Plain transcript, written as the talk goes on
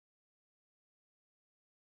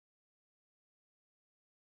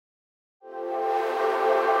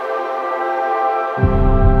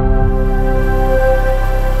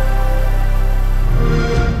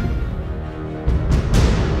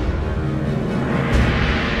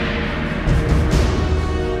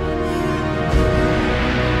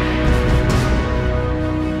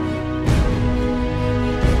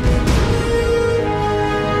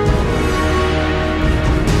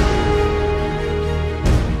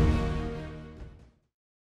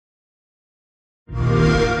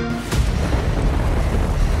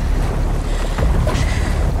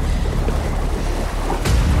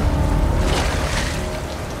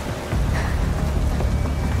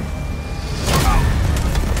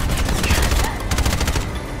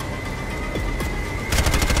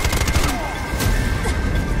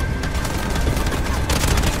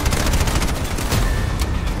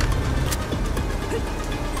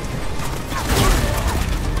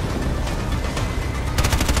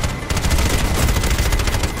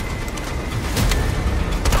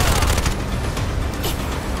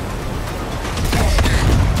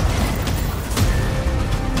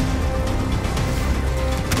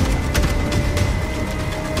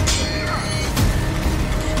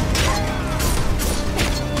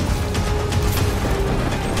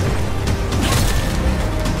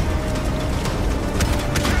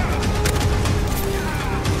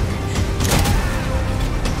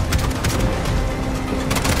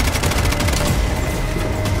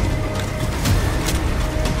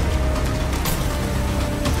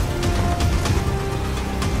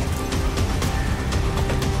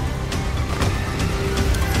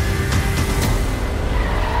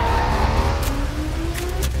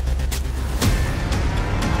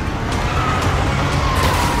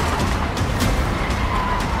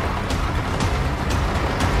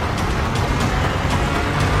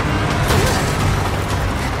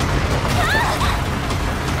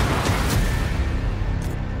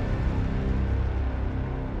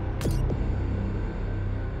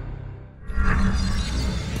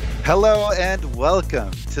Hello and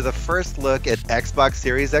welcome to the first look at Xbox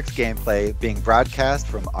Series X gameplay being broadcast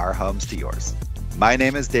from our homes to yours. My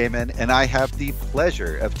name is Damon, and I have the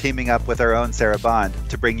pleasure of teaming up with our own Sarah Bond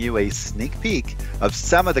to bring you a sneak peek of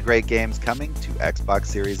some of the great games coming to Xbox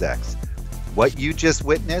Series X. What you just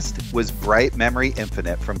witnessed was Bright Memory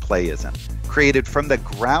Infinite from Playism, created from the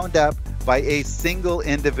ground up by a single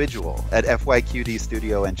individual at FYQD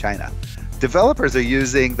Studio in China. Developers are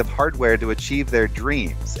using the hardware to achieve their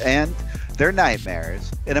dreams and their nightmares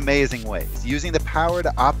in amazing ways, using the power to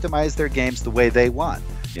optimize their games the way they want.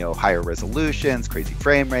 Higher resolutions, crazy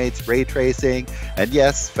frame rates, ray tracing, and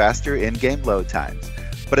yes, faster in-game load times.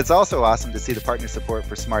 But it's also awesome to see the partner support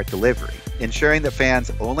for smart delivery, ensuring that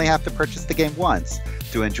fans only have to purchase the game once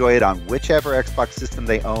to enjoy it on whichever Xbox system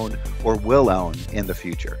they own or will own in the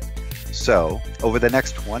future. So, over the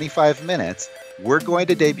next 25 minutes, we're going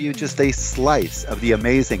to debut just a slice of the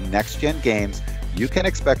amazing next-gen games you can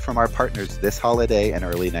expect from our partners this holiday and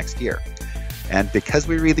early next year. And because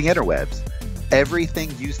we read the interwebs, everything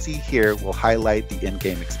you see here will highlight the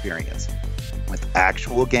in-game experience, with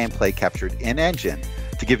actual gameplay captured in-engine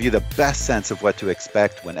to give you the best sense of what to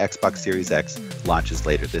expect when Xbox Series X launches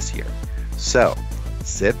later this year. So,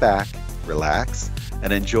 sit back, relax,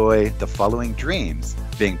 and enjoy the following dreams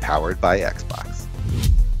being powered by Xbox.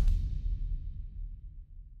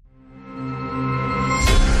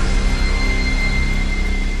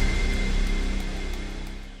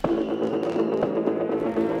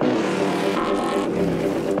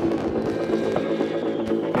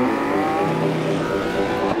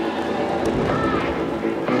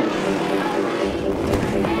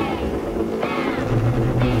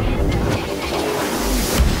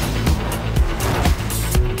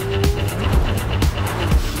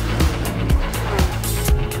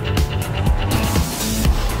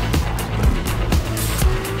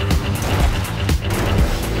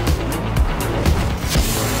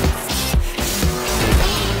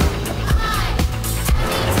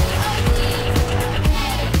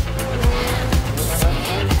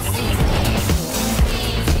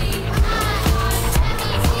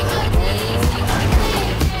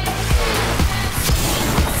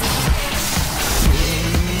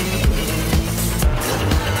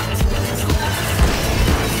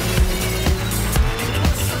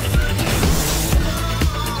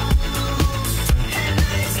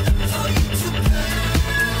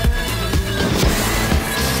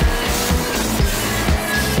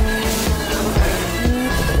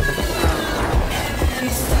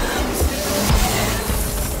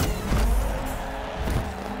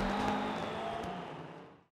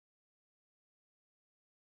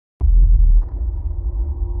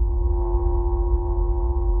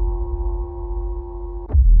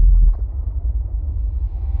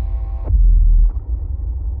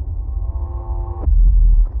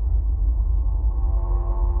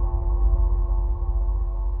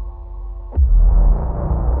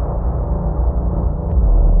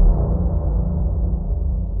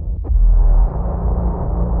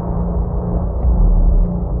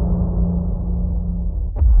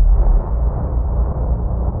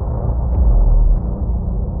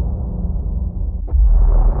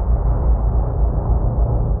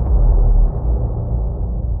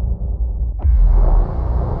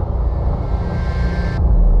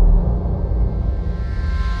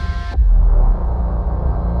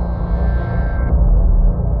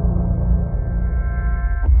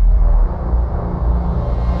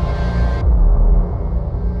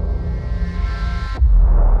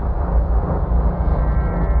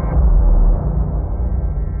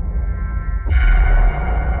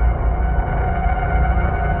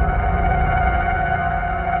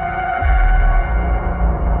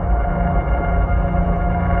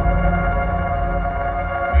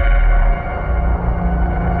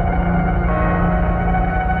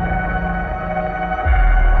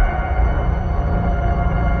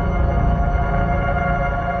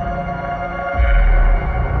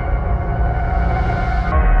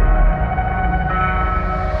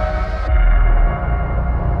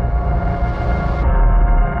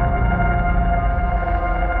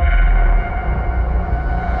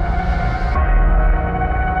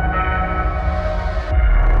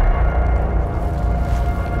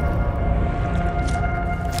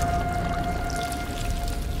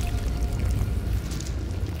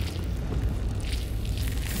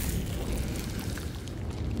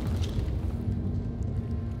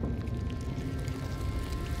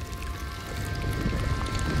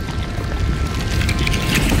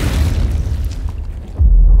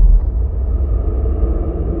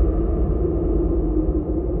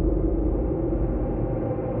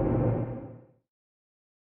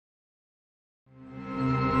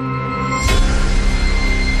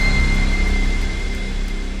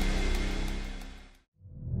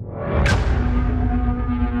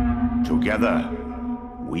 Together,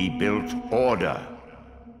 we built order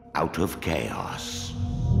out of chaos.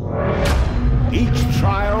 Each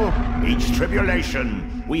trial, each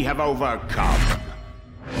tribulation, we have overcome.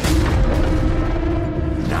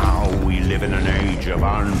 Now we live in an age of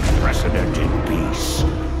unprecedented peace.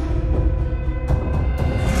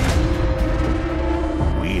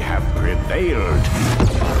 We have prevailed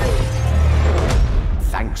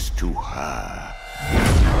thanks to her.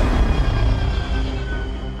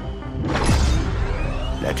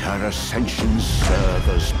 Let her ascension serve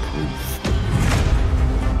as proof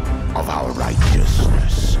of our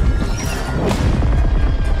righteousness.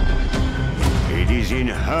 It is in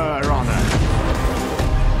her honor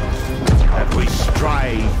that we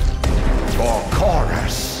strive for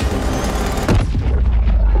chorus.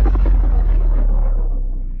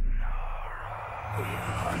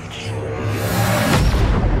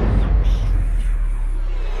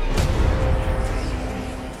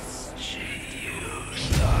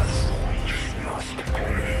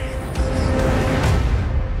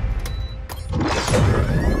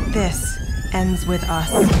 This ends with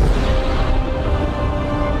us.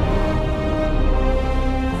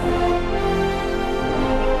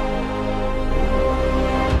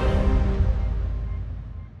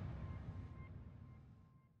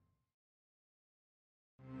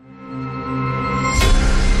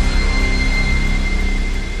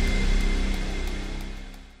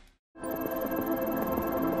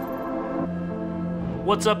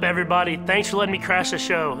 What's up, everybody? Thanks for letting me crash the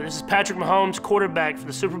show. This is Patrick Mahomes, quarterback for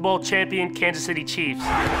the Super Bowl champion Kansas City Chiefs.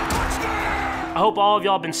 I hope all of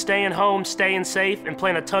y'all been staying home, staying safe, and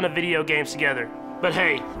playing a ton of video games together. But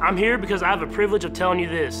hey, I'm here because I have the privilege of telling you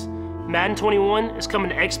this. Madden 21 is coming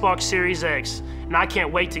to Xbox Series X, and I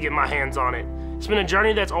can't wait to get my hands on it. It's been a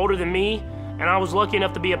journey that's older than me, and I was lucky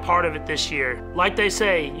enough to be a part of it this year. Like they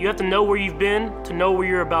say, you have to know where you've been to know where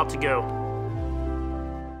you're about to go.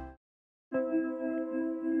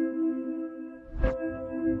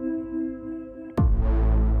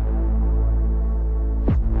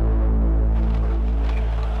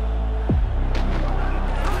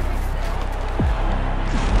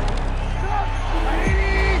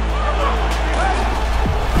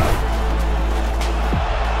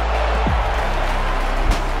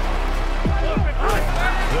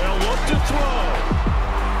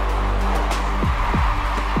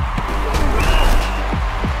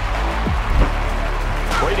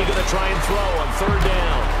 Try and throw on third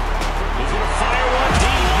down. He's going to fire one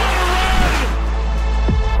deep.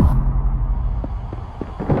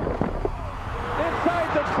 Inside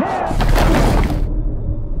the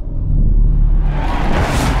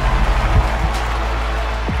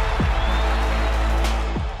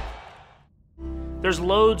 10. There's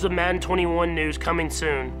loads of Madden 21 news coming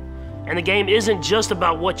soon. And the game isn't just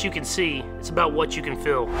about what you can see, it's about what you can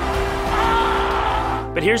feel.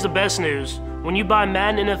 But here's the best news. When you buy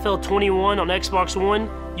Madden NFL 21 on Xbox One,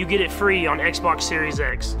 you get it free on Xbox Series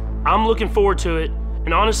X. I'm looking forward to it,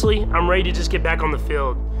 and honestly, I'm ready to just get back on the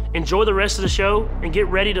field. Enjoy the rest of the show, and get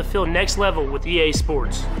ready to feel next level with EA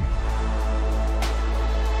Sports.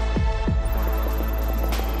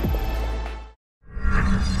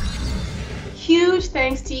 Huge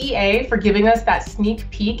thanks to EA for giving us that sneak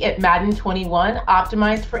peek at Madden 21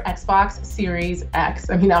 optimized for Xbox Series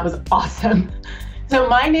X. I mean, that was awesome. So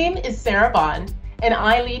my name is Sarah Bond, and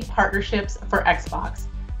I lead partnerships for Xbox,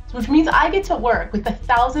 which means I get to work with the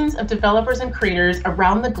thousands of developers and creators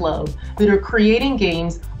around the globe that are creating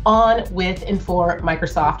games on, with, and for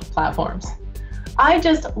Microsoft platforms. I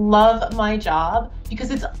just love my job because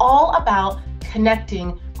it's all about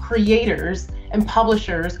connecting creators and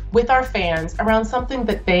publishers with our fans around something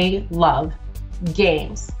that they love,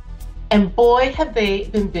 games. And boy, have they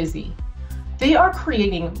been busy. They are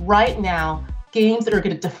creating right now games that are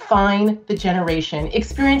going to define the generation,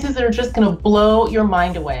 experiences that are just going to blow your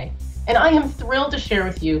mind away. And I am thrilled to share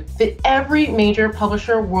with you that every major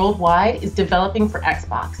publisher worldwide is developing for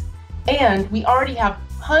Xbox. And we already have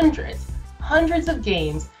hundreds of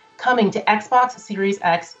games coming to Xbox Series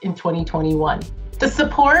X in 2021. The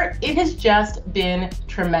support, it has just been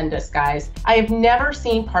tremendous, guys. I have never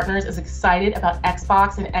seen partners as excited about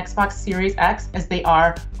Xbox and Xbox Series X as they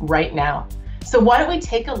are right now. So why don't we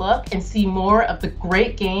take a look and see more of the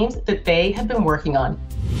great games that they have been working on.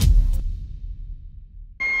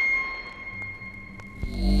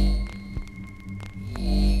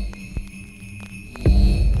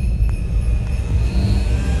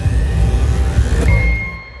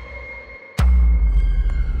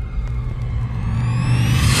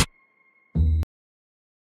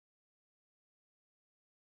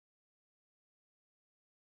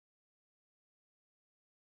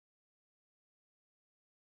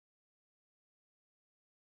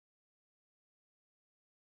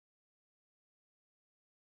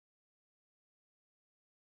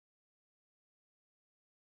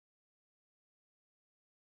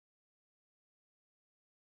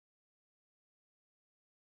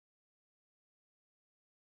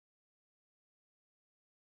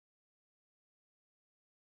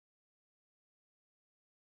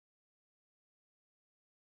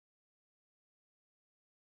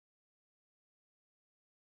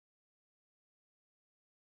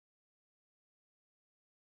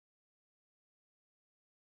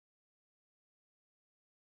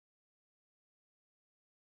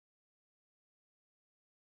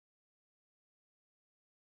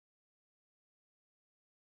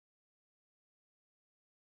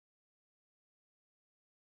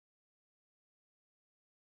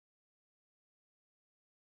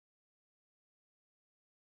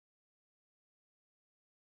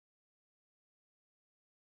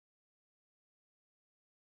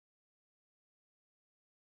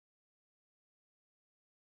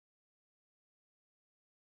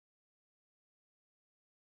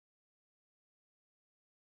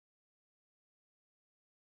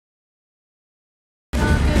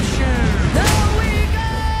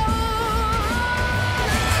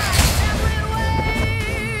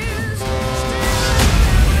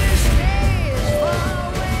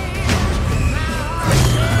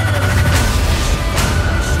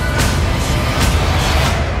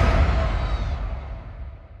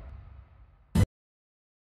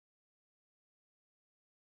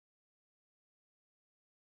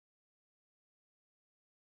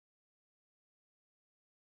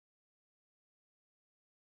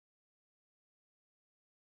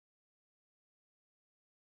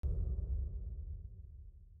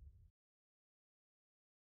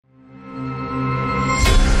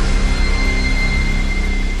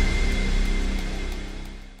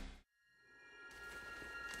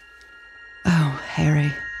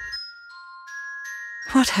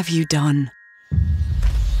 What have you done?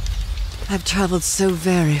 I've traveled so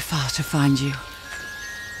very far to find you.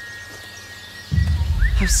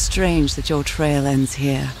 How strange that your trail ends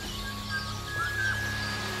here.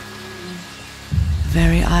 The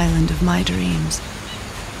very island of my dreams.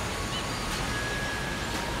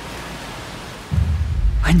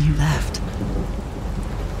 When you left,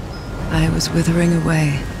 I was withering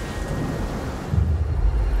away.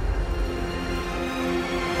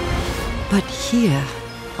 But here,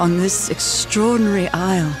 on this extraordinary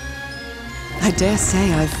isle, I dare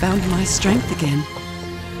say I've found my strength again.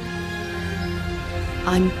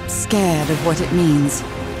 I'm scared of what it means.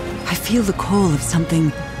 I feel the call of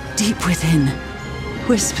something deep within.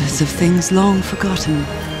 Whispers of things long forgotten.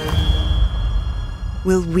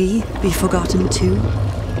 Will we be forgotten too?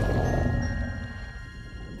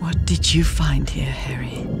 What did you find here,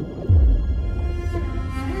 Harry?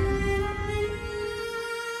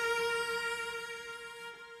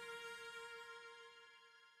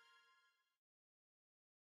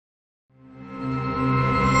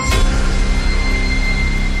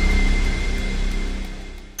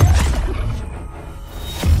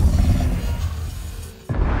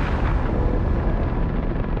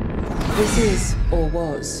 This is, or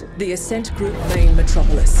was, the Ascent Group main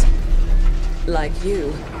metropolis. Like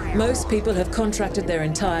you, most people have contracted their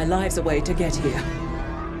entire lives away to get here.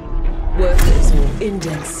 Workers or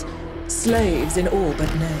indents, slaves in all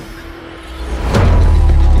but name.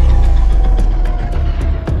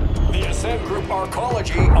 The Ascent Group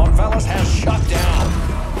arcology on Veles has shut down.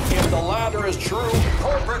 If the latter is true,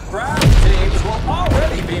 corporate grab teams will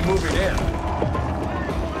already be moving in.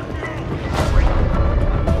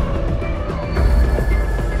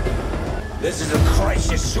 This is a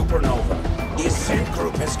crisis supernova. The Ascent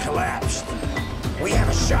Group has collapsed. We have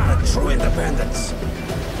a shot at true independence.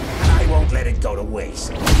 And I won't let it go to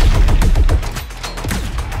waste.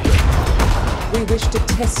 We wish to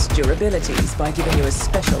test your abilities by giving you a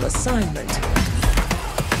special assignment.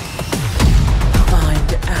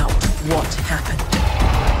 Find out what happened.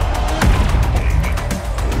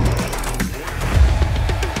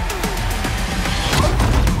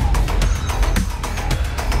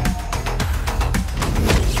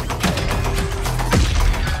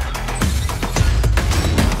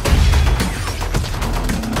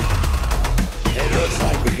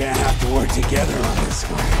 Work together on this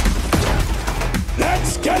one.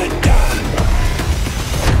 Let's get it done!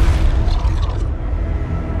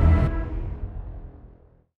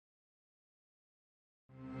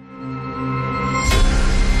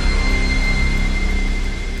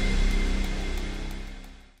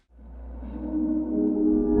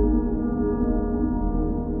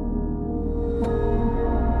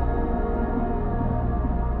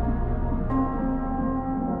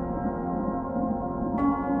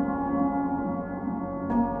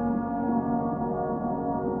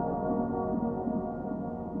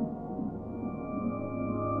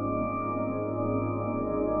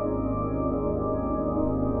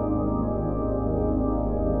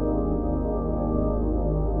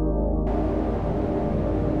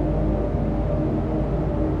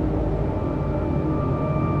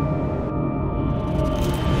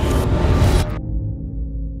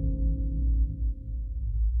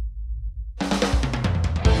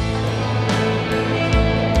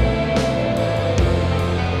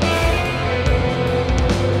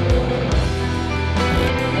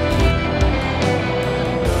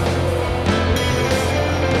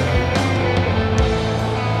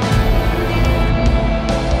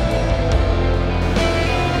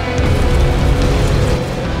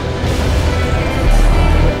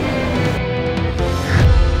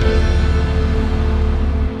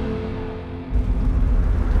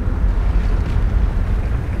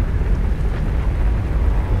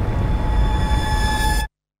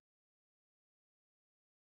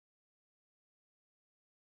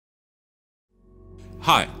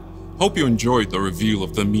 Hi, hope you enjoyed the reveal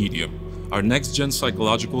of The Medium, our next-gen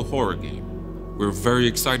psychological horror game. We're very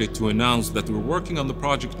excited to announce that we're working on the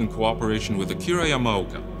project in cooperation with Akira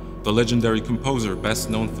Yamaoka, the legendary composer best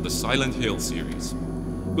known for the Silent Hill series.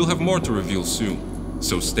 We'll have more to reveal soon,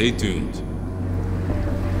 so stay tuned.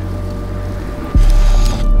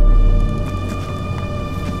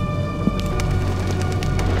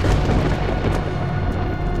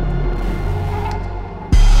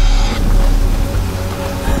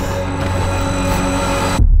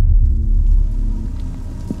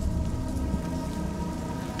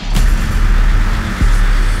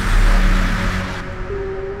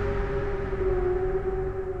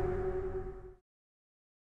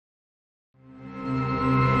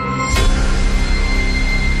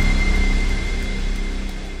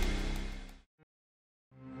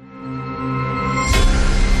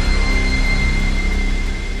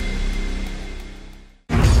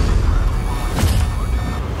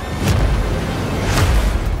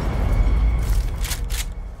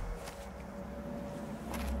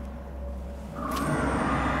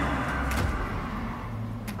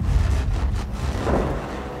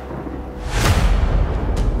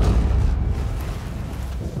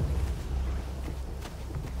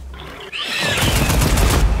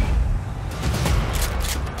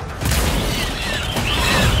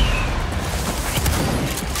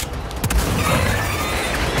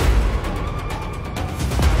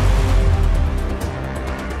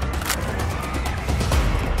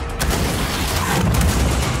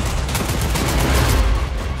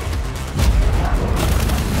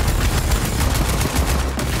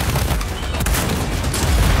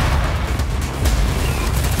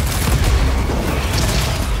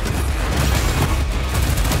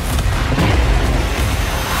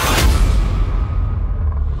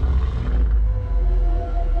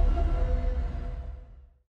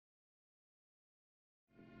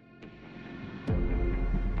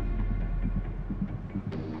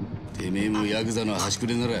 てめえもヤクザの端く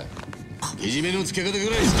れならけじめのつけ方ぐらい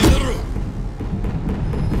してんだろ。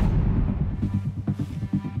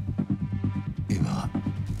今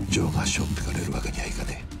ジョーがしょっぴかれるわけにはいか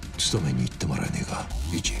ねえ。勤めに行ってもらえねえか、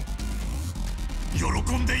イチ。喜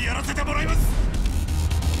んでやらせてもらいます。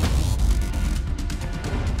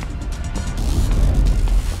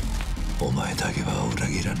お前だけは裏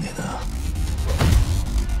切らねえな。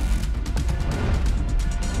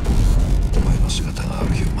お前の姿があ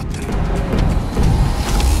る日を待ってる。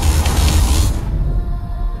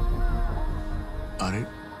あれ、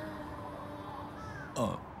あ、お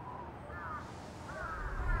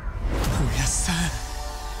やっさん、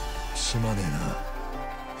すまね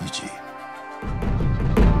えな、イチ。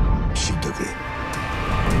死んどけ。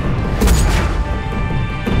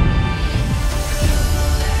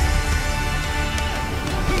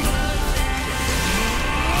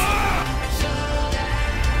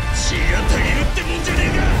血がたぎるってもんじゃねえ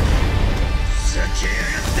か。ふざけやが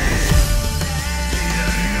って。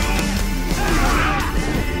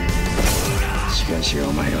しかし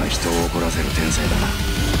お前は人を怒らせる天才だな。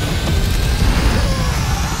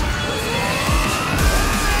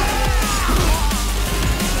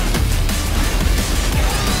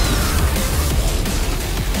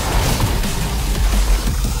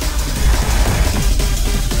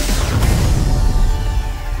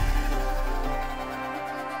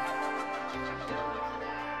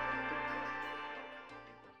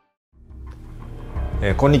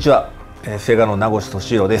こんにちは、セガの名越俊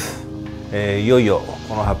弘です。いよいよ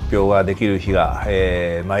この発表ができる日が、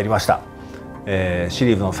参りました。シ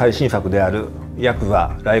リーズの最新作であるヤク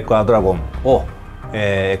ザライクアドラゴンを、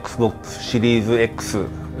Xbox シリーズ X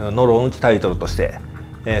のローンチタイトルとして、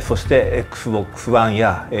そして Xbox One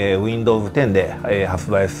や、Windows 10で、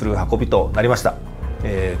発売する運びとなりました。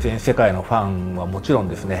全世界のファンはもちろん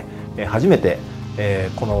ですね、初めて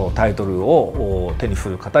このタイトルを手にす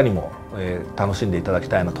る方にも楽しんでいただき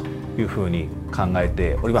たいなというふうに考え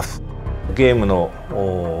ております。ゲームの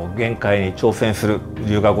限界に挑戦する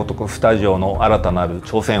龍が如くスタジオの新たなる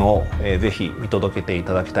挑戦をぜひ見届けてい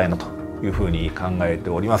ただきたいなというふうに考えて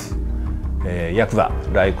おります。ヤクザ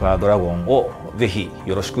ライクアドラゴンをぜひ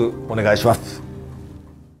よろしくお願いします。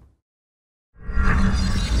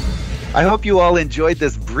I hope you all enjoyed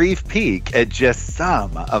this brief peek at just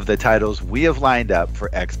some of the titles we have lined up for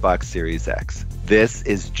Xbox Series X. This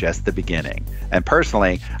is just the beginning. And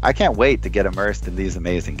personally, I can't wait to get immersed in these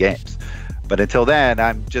amazing games. But until then,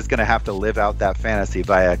 I'm just going to have to live out that fantasy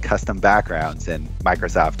via custom backgrounds in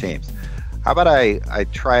Microsoft Teams. How about I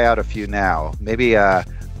try out a few now? Maybe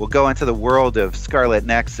we'll go into the world of Scarlet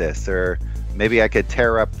Nexus, or maybe I could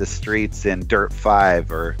tear up the streets in Dirt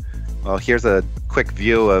 5, or, well, here's a quick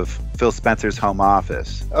view of Phil Spencer's home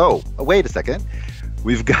office. Oh, wait a second.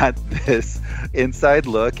 We've got this inside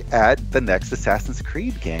look at the next Assassin's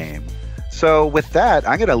Creed game. So with that,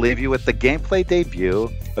 I'm going to leave you with the gameplay debut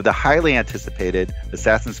of the highly anticipated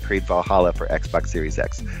Assassin's Creed Valhalla for Xbox Series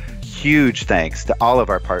X. Huge thanks to all of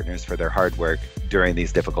our partners for their hard work during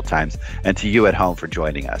these difficult times, and to you at home for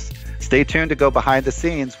joining us. Stay tuned to go behind the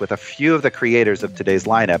scenes with a few of the creators of today's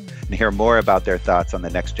lineup and hear more about their thoughts on the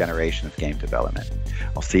next generation of game development.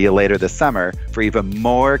 I'll see you later this summer for even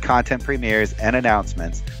more content premieres and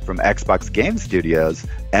announcements from Xbox Game Studios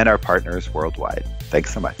and our partners worldwide.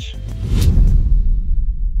 Thanks so much.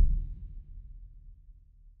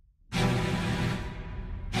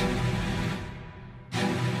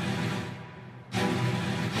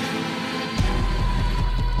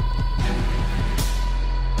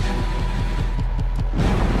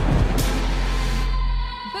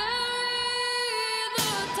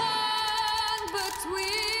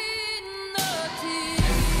 Between